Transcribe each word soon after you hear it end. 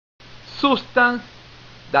substance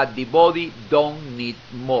that the body don't need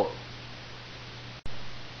more.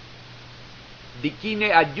 The kidney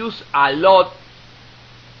adjusts a lot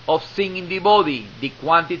of things in the body: the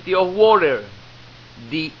quantity of water,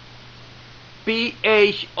 the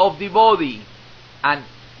pH of the body, and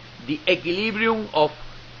the equilibrium of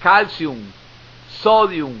calcium,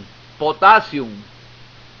 sodium, potassium.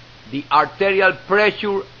 The arterial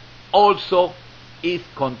pressure also is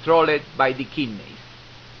controlled by the kidneys.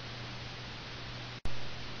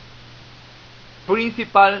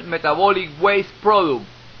 Principal metabolic waste product: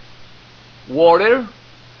 water,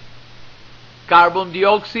 carbon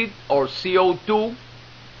dioxide or CO2,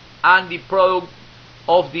 and the product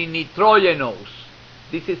of the nitrogenous.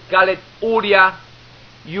 This is called urea,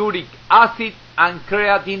 uric acid, and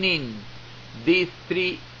creatinine. These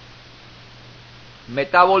three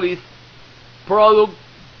metabolic products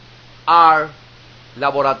are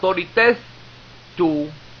laboratory tests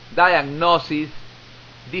to diagnose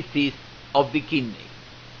disease of the kidney.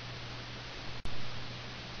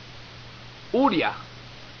 Urea.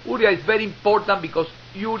 Urea is very important because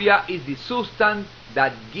urea is the substance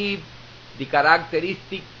that gives the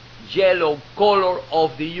characteristic yellow color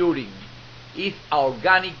of the urine. It's an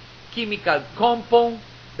organic chemical compound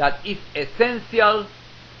that is essential: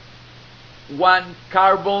 one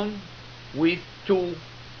carbon with two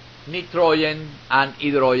nitrogen and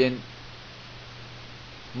hydrogen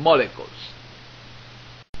molecules.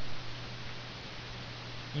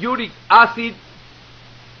 Uric acid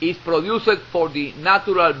is produced for the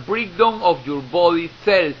natural breakdown of your body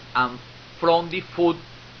cells and from the food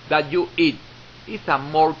that you eat. It's a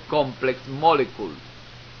more complex molecule.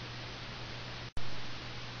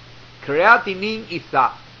 Creatinine is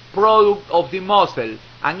a product of the muscle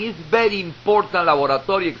and is very important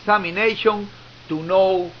laboratory examination to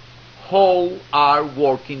know how are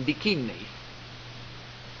working the kidneys.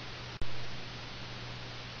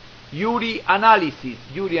 Urinalysis.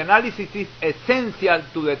 Urinalysis is essential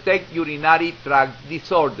to detect urinary tract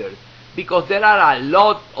disorders because there are a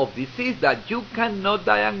lot of diseases that you cannot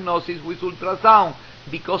diagnose with ultrasound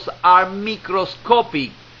because are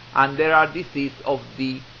microscopic, and there are diseases of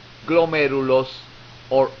the glomerulus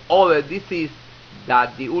or other disease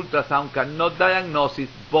that the ultrasound cannot diagnose,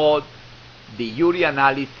 but the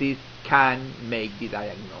urinalysis can make the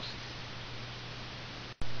diagnosis.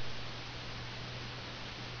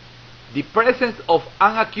 The presence of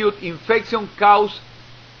an acute infection causes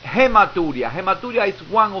hematuria. Hematuria is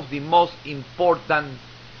one of the most important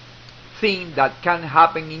things that can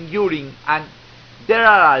happen in urine, and there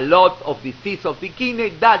are a lot of diseases of the kidney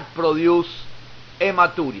that produce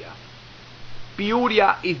hematuria.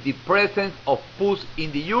 Pyuria is the presence of pus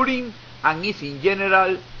in the urine and is in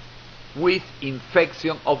general with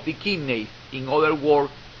infection of the kidneys. In other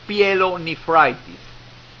words, pyelonephritis.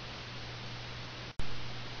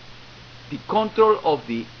 The control of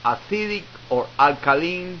the acidic or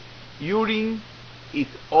alkaline urine is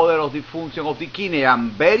other of the function of the kidney,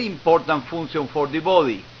 and very important function for the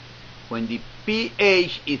body. When the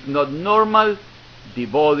pH is not normal, the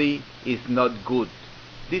body is not good.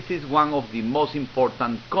 This is one of the most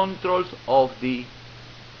important controls of the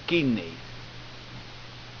kidneys.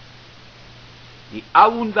 The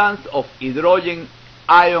abundance of hydrogen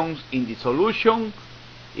ions in the solution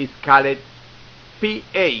is called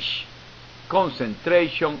pH,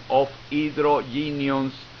 concentration of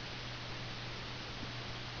hydrogen.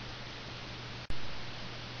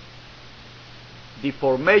 The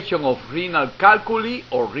formation of renal calculi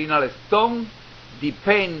or renal stone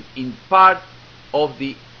depends in part of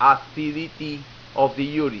the acidity of the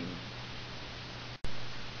urine.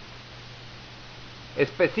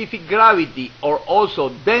 Specific gravity or also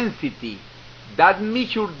density that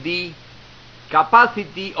measures the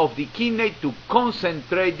capacity of the kidney to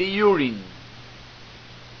concentrate the urine.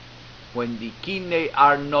 When the kidneys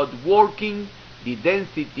are not working, the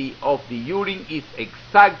density of the urine is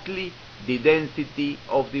exactly the density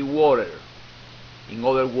of the water. In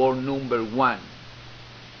other words, number 1.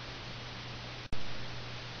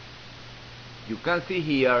 You can see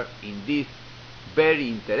here in this very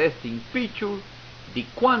interesting picture the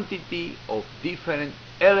quantity of different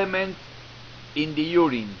elements in the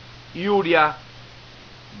urine. Urea,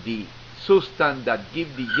 the substance that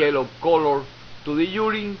gives the yellow color to the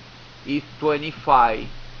urine, is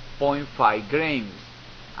 25.5 grams,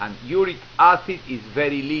 and uric acid is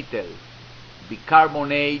very little.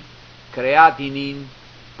 Bicarbonate, creatinine,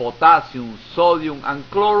 potassium, sodium, and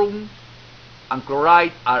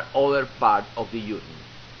chloride are other parts of the urine.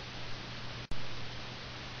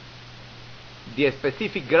 The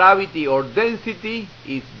specific gravity or density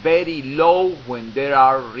is very low when there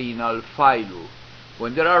are renal failure.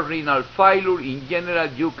 When there are renal failure, in general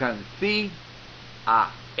you can see a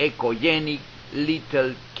echogenic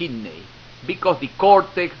little kidney, because the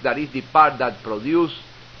cortex, that is the part that produces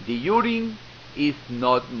the urine, is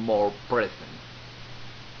not more present.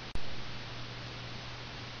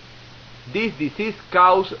 This disease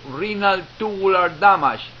causes renal tubular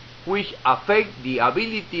damage, which affects the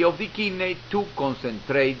ability of the kidney to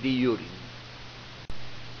concentrate the urine.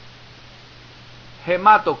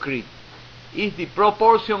 Hematocrit is the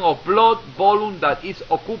proportion of blood volume that is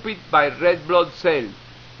occupied by red blood cells.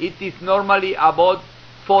 It is normally about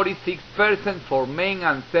 46% for men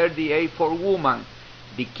and 38% for women.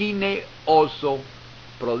 The kidney also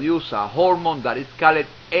produces a hormone that is called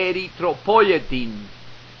erythropoietin.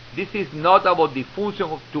 This is not about the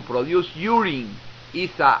function to produce urine.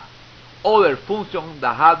 It's a other function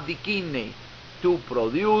that has the kidney to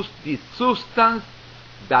produce the substance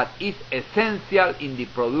that is essential in the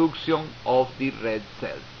production of the red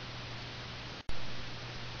cells.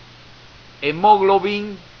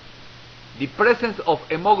 Hemoglobin. The presence of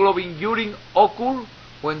hemoglobin urine occurs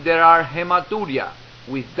when there are hematuria,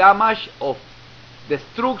 with damage of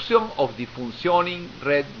destruction of the functioning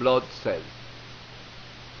red blood cells.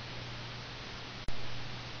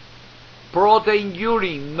 Protein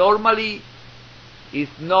urine normally is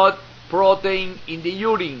not protein in the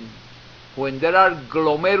urine. When there are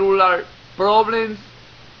glomerular problems,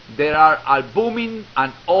 there are albumin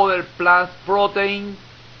and other plant proteins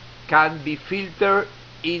can be filtered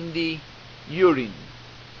in the urine.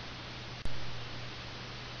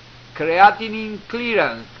 Creatinine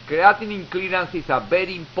clearance. Creatinine clearance is a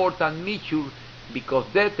very important measure because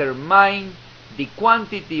it determines the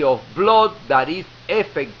quantity of blood that is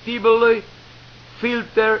effectively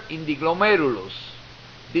filtered in the glomerulus.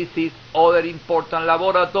 This is other important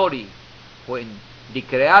laboratory. When the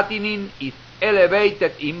creatinine is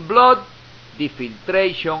elevated in blood, the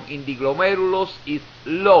filtration in the glomerulus is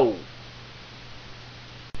low.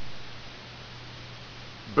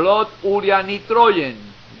 Blood urea nitrogen,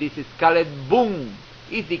 this is called BOON,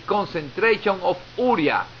 is the concentration of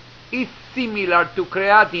urea. Is similar to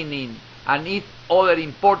creatinine and is other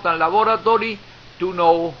important laboratory to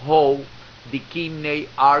know how the kidney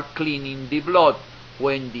are cleaning the blood.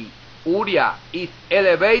 When the urea is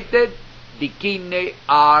elevated, the kidney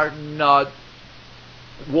are not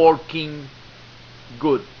working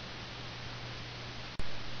good.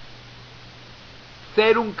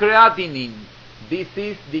 Serum creatinine. This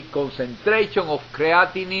is the concentration of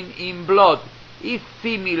creatinine in blood. It's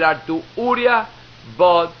similar to urea,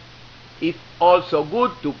 but it's also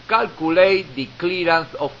good to calculate the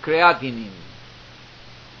clearance of creatinine.